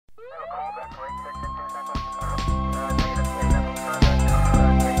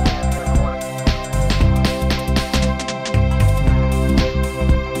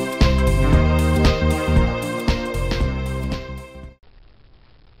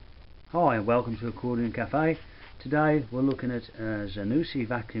Hi and welcome to Accordion Cafe. Today we're looking at a Zanussi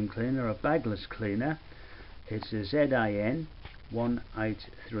vacuum cleaner, a bagless cleaner. It's a ZAN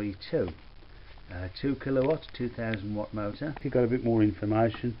 1832, 2 kilowatt, 2000 watt motor. If you've got a bit more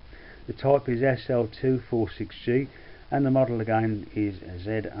information, the type is SL246G and the model again is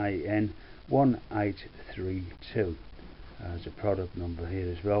ZAN 1832. There's a product number here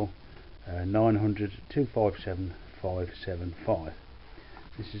as well, 900 257 575.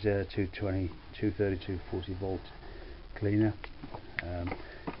 This is a 220, 232, 40 volt cleaner.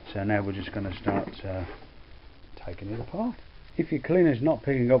 So now we're just going to start taking it apart. If your cleaner's not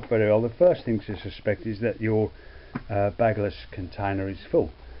picking up very well, the first thing to suspect is that your bagless container is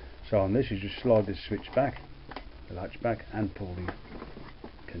full. So on this you just slide the switch back, the latch back, and pull the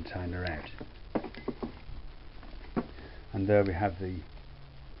container out. And there we have the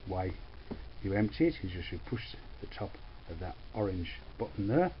way you empty it. You just push the top of that orange button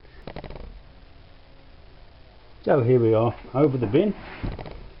there. So here we are over the bin,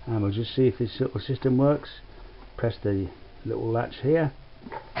 and we'll just see if this little system works. Press the little latch here,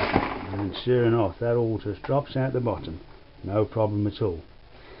 and sure enough that all just drops out the bottom, no problem at all.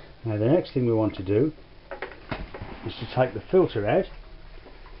 Now the next thing we want to do is to take the filter out.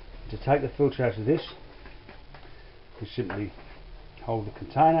 To take the filter out of this, you simply hold the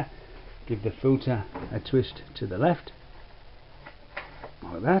container, give the filter a twist to the left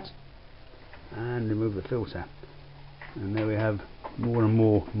like that, and remove the filter, and there we have more and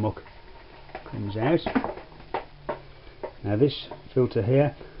more muck comes out. Now this filter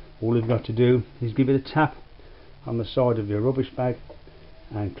here, all you've got to do is give it a tap on the side of your rubbish bag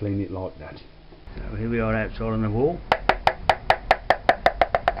and clean it like that. So here we are outside on the wall.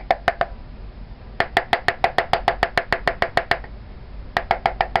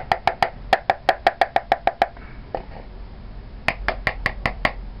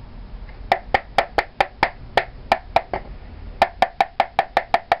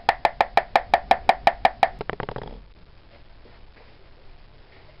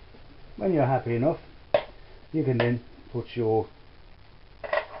 When you're happy enough, you can then put your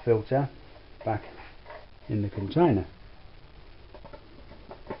filter back in the container.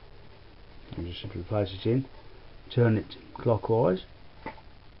 You just simply place it in, turn it clockwise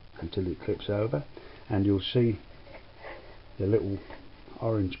until it clips over, and you'll see the little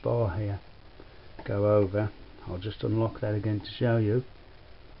orange bar here go over. I'll just unlock that again to show you.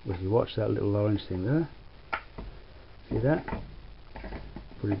 If you watch that little orange thing there, see that?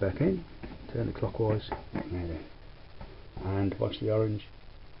 Put it back in, turn it clockwise, and watch the orange,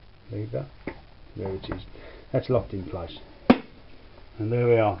 leave that, there it is, that's locked in place. And there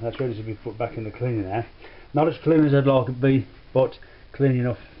we are, that's ready to be put back in the cleaner now. Not as clean as I'd like it to be, but clean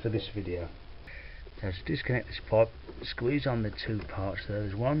enough for this video. So to disconnect this pipe, squeeze on the two parts there.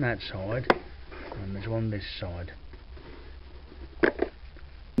 There's one that side and there's one this side. When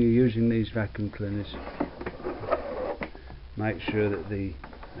you're using these vacuum cleaners, make sure that the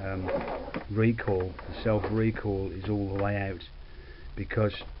recoil, the self-recoil, is all the way out,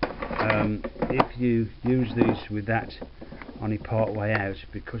 because if you use these with that only part way out,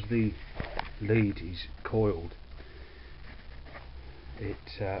 because the lead is coiled, it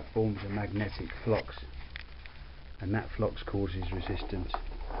forms a magnetic flux, and that flux causes resistance,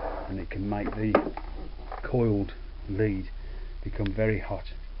 and it can make the coiled lead become very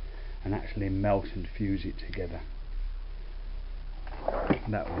hot and actually melt and fuse it together.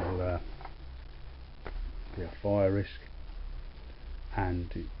 That will be a fire risk,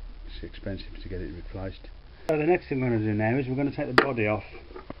 and it's expensive to get it replaced. So the next thing we're going to do now is we're going to take the body off.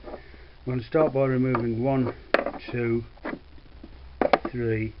 We're going to start by removing 1, 2,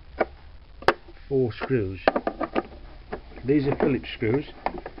 3, 4 screws. These are Phillips screws,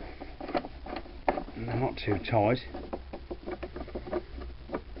 and they're not too tight.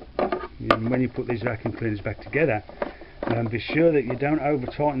 And when you put these vacuum cleaners back together, be sure that you don't over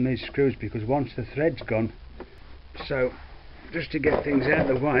tighten these screws, because once the thread's gone. So just to get things out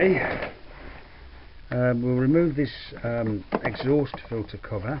of the way, we'll remove this exhaust filter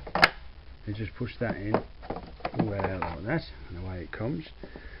cover. You just push that in, pull that out like that, and away it comes.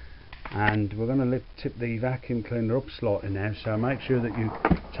 And we're going to tip the vacuum cleaner up slightly now, so make sure that you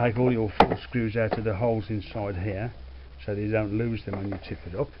take all your 4 screws out of the holes inside here, so that you don't lose them when you tip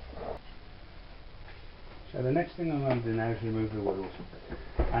it up. So the next thing I'm going to do now is remove the wheels,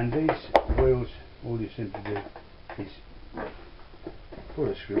 and these wheels, all you simply do is put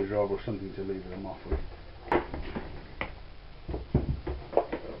a screwdriver or something to lever them off with.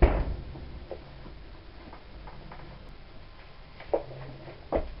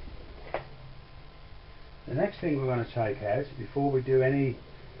 The next thing we're going to take out, before we do any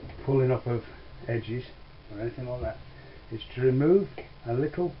pulling up of edges or anything like that. It's to remove a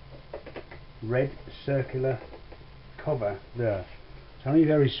little red circular cover there. It's only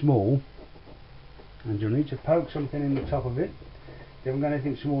very small, and you'll need to poke something in the top of it. If you haven't got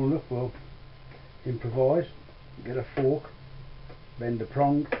anything small enough, we'll improvise, get a fork, bend a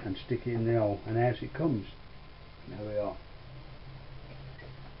prong and stick it in the hole, and out it comes. There we are.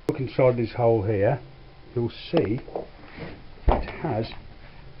 Look inside this hole here, you'll see it has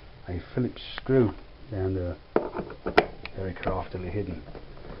a Phillips screw down there, very craftily hidden.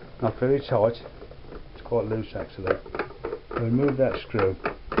 Not very tight, it's quite loose actually. We'll remove that screw.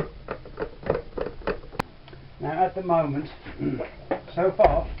 Now at the moment, so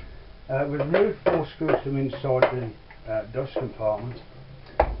far, we've removed 4 screws from inside the dust compartment.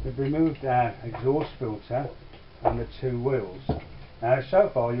 We've removed our exhaust filter and the 2 wheels. Now so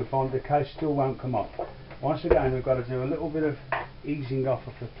far you'll find the case still won't come off. Once again we've got to do a little bit of easing off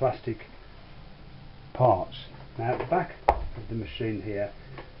of the plastic parts. Now at the back of the machine here,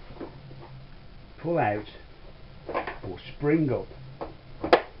 pull out or spring up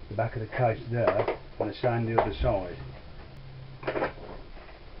the back of the case there, and the same the other side.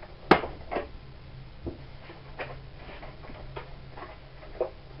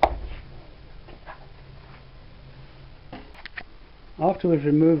 After we've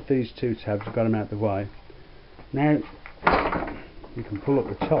removed these 2 tabs, we've got them out of the way. Now you can pull up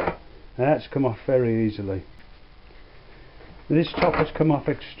the top. Now that's come off very easily. This top has come off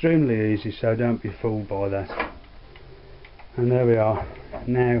extremely easy, so don't be fooled by that. And there we are.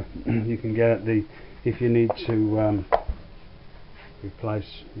 Now you can get at the, if you need to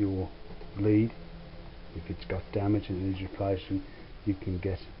replace your lead, if it's got damage and it needs replacing, you can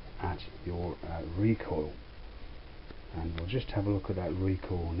get at your recoil. And we'll just have a look at that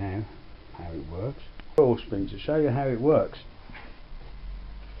recoil now, how it works. Coil spring, to show you how it works.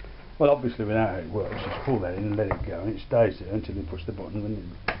 Well, obviously we know how it works. Just pull that in and let it go, and it stays there until you push the button and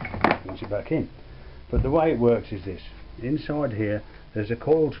it brings it back in. But the way it works is this. Inside here there's a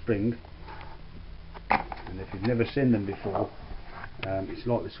coil spring, and if you've never seen them before, it's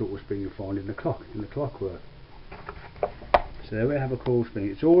like the sort of spring you find in the clockwork. So there we have a coil spring.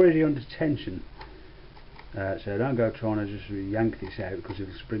 It's already under tension. So don't go trying to just yank this out, because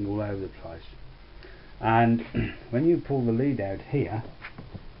it'll spring all over the place. And when you pull the lead out here,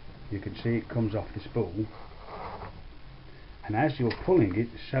 you can see it comes off this ball, and as you're pulling it,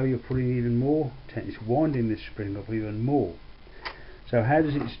 so you're putting even more tension. It's winding this spring up even more. So how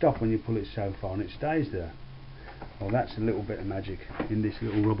does it stop when you pull it so far and it stays there? Well, that's a little bit of magic in this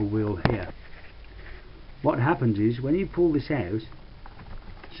little rubber wheel here. What happens is, when you pull this out,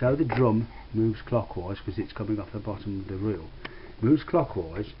 so the drum moves clockwise, because it's coming off the bottom of the reel, moves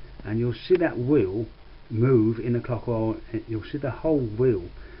clockwise, and you'll see that wheel move in a clockwise. You'll see the whole wheel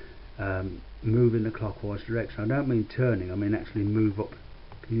move in the clockwise direction. I don't mean turning, I mean actually move up.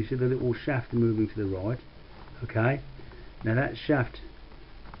 Can you see the little shaft moving to the right? Okay, now that shaft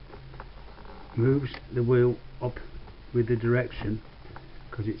moves the wheel up with the direction,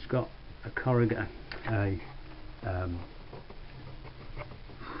 because it's got a corrugated,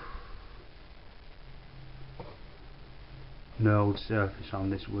 knurled surface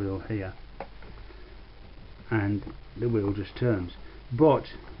on this wheel here, and the wheel just turns. But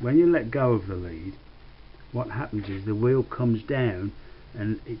when you let go of the lead, what happens is the wheel comes down,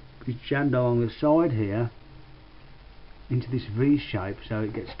 and it's jammed along the side here into this V shape, so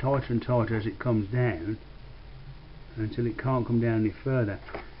it gets tighter and tighter as it comes down until it can't come down any further,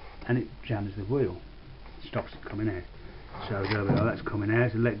 and it jams the wheel, stops it coming out. So there we are, that's coming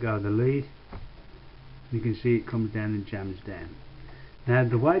out, and let go of the lead. You can see it comes down and jams down. Now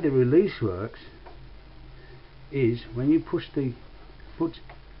the way the release works is, when you push the foot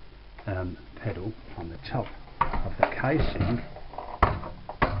pedal on the top of the casing,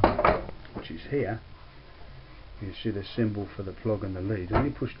 which is here, you see the symbol for the plug and the lead. When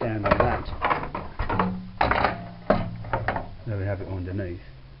you push down on that, there we have it underneath.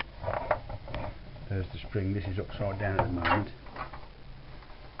 There's the spring. This is upside down at the moment.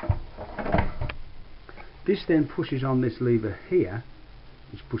 This then pushes on this lever here,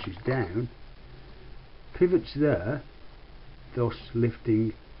 which pushes down, pivots there, thus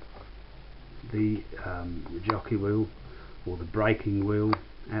lifting the jockey wheel or the braking wheel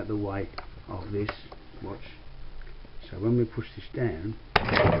out the way of this. Watch. So when we push this down,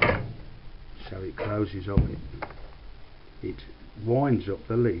 so it closes up, it winds up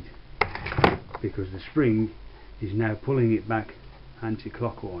the lead, because the spring is now pulling it back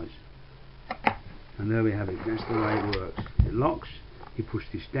anti-clockwise. And there we have it. That's the way it works. It locks, you push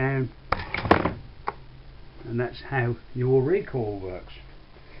this down, and that's how your recoil works.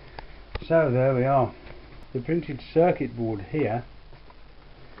 So there we are. The printed circuit board here,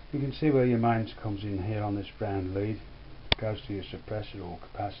 you can see where your mains comes in here on this brown lead. Goes to your suppressor or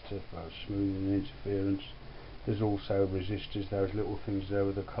capacitor for smoothing and interference. There's also resistors, those little things there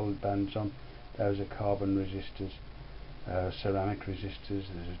with the coloured bands on. Those are carbon resistors, ceramic resistors.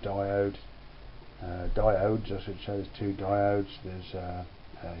 There's a diode, diodes I should say. There's two diodes. There's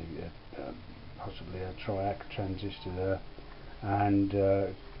possibly a triac transistor there, and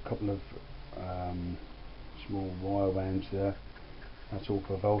a couple of small wire bands there. That's all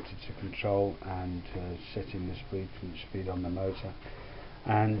for voltage control and setting the speed on the motor.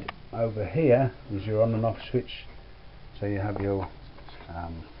 And over here is your on and off switch. So you have your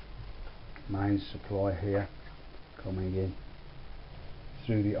main supply here coming in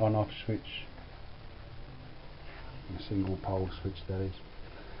through the on-off switch, a single pole switch that is,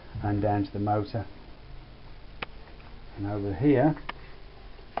 and down to the motor. And over here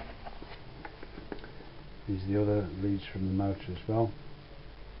is the other leads from the motor as well,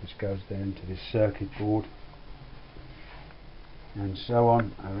 which goes down to this circuit board, and so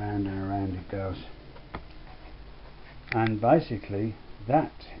on, around and around it goes. And basically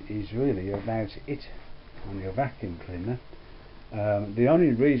that is really about it on your vacuum cleaner. The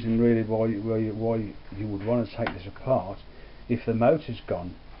only reason really why you would want to take this apart, if the motor's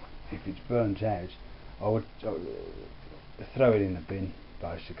gone, if it's burnt out, I would throw it in the bin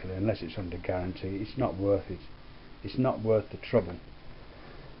basically, unless it's under guarantee. It's not worth it. It's not worth the trouble.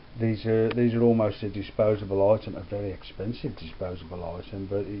 These are almost a disposable item, a very expensive disposable item,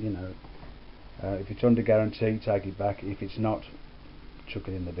 but you know, if it's under guarantee, take it back. If it's not, chuck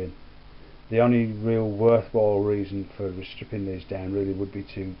it in the bin. The only real worthwhile reason for stripping these down really would be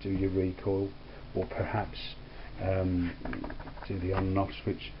to do your recoil, or perhaps do the on and off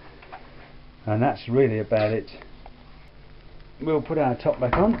switch, and that's really about it. We'll put our top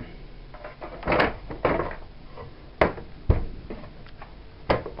back on,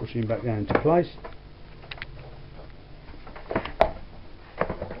 pushing back down into place.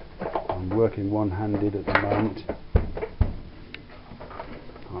 I'm working one-handed at the moment.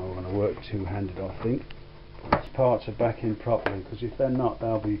 I want to work two-handed, I think. These parts are back in properly, because if they're not,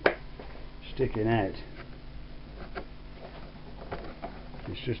 they'll be sticking out.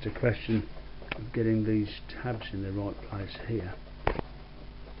 It's just a question of getting these tabs in the right place here.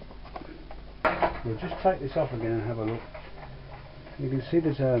 We'll just take this off again and have a look. You can see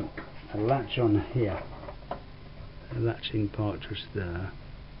there's a latch on here, a latching part just there,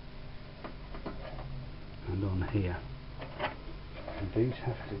 and on here. And these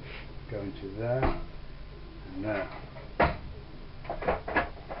have to go into there and there.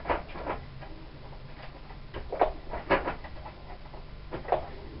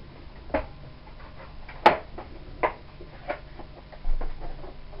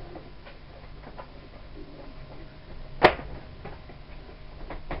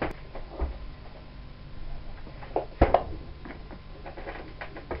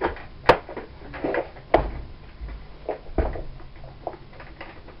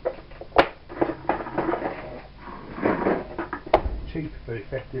 Cheap, but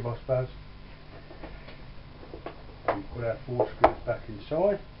effective, I suppose. We put our 4 screws back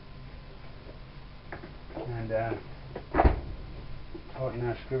inside and tighten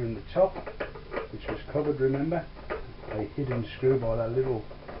our screw in the top, which was covered, remember, a hidden screw by that little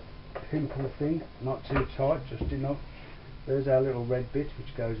pimple thing, not too tight, just enough. There's our little red bit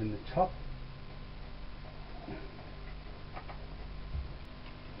which goes in the top.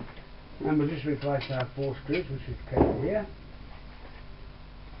 And we'll just replace our 4 screws which we've kept here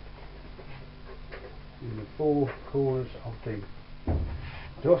in the 4 corners of the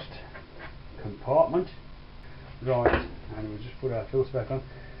dust compartment. Right, and we'll just put our filter back on.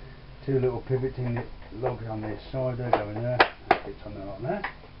 2 little pivoting lugs on this side, there, go in there, that fits on there like that.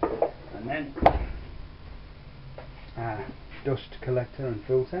 And then our dust collector and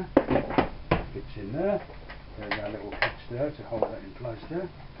filter fits in there. There's our little catch there to hold that in place there.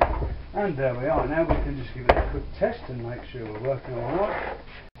 And there we are. Now we can just give it a quick test and make sure we're working alright.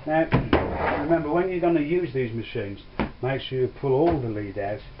 Now, remember, when you're going to use these machines, make sure you pull all the lead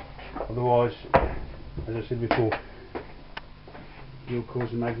out, otherwise, as I said before, you'll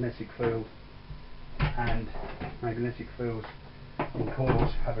cause a magnetic field, and magnetic fields in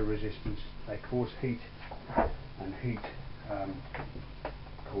coils have a resistance. They cause heat, and heat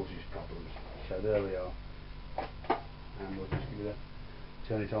causes problems. So there we are, and we'll just give it a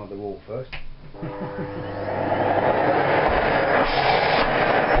turn it on the wall first.